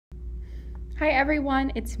Hi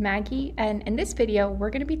everyone, it's Maggie, and in this video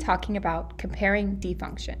we're going to be talking about comparing d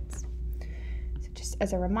functions. So just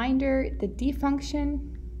as a reminder, the d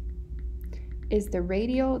function is the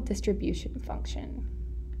radial distribution function.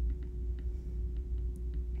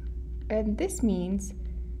 And this means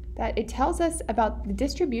that it tells us about the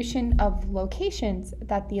distribution of locations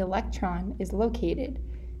that the electron is located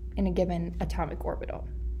in a given atomic orbital.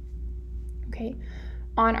 Okay,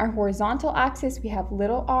 on our horizontal axis we have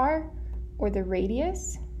little r, or the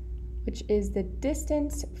radius, which is the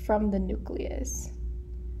distance from the nucleus.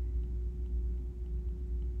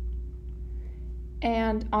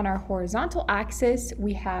 And on our horizontal axis,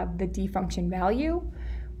 we have the d function value,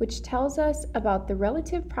 which tells us about the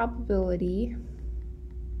relative probability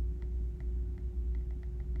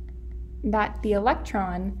that the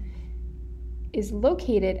electron is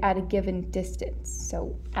located at a given distance,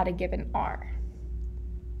 so at a given r.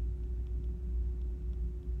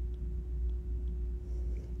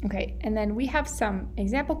 Okay, and then we have some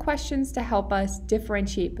example questions to help us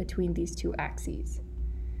differentiate between these two axes.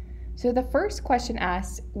 So the first question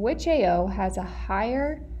asks, which AO has a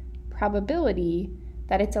higher probability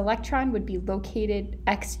that its electron would be located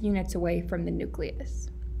x units away from the nucleus?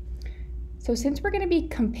 So since we're going to be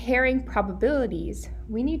comparing probabilities,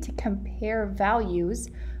 we need to compare values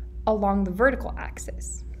along the vertical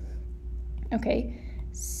axis. Okay,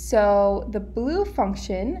 so the blue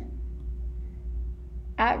function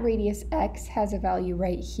at radius x has a value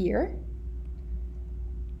right here,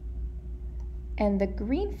 and the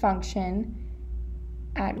green function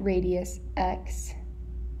at radius x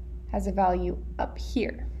has a value up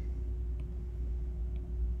here.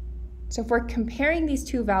 So if we're comparing these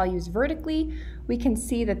two values vertically, we can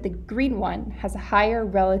see that the green one has a higher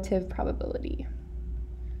relative probability.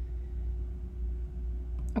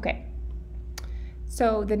 Okay.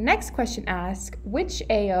 So the next question asks, which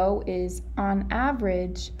AO is, on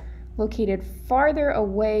average, located farther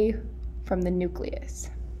away from the nucleus?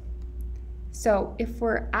 So if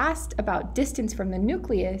we're asked about distance from the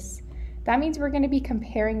nucleus, that means we're going to be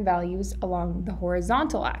comparing values along the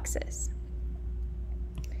horizontal axis.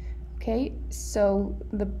 Okay, so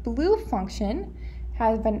the blue function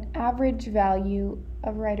has an average value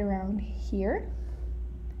of right around here,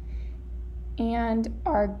 and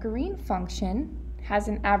our green function has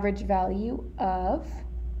an average value of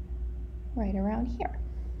right around here.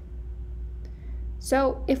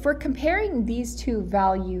 So if we're comparing these two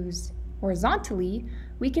values horizontally,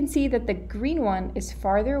 we can see that the green one is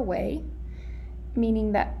farther away,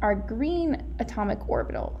 meaning that our green atomic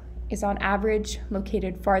orbital is on average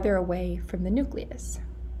located farther away from the nucleus.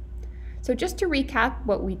 So just to recap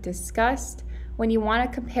what we discussed, when you want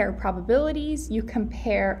to compare probabilities, you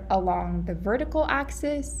compare along the vertical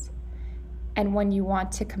axis, and when you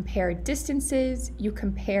want to compare distances, you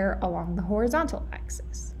compare along the horizontal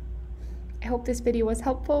axis. I hope this video was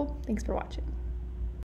helpful. Thanks for watching.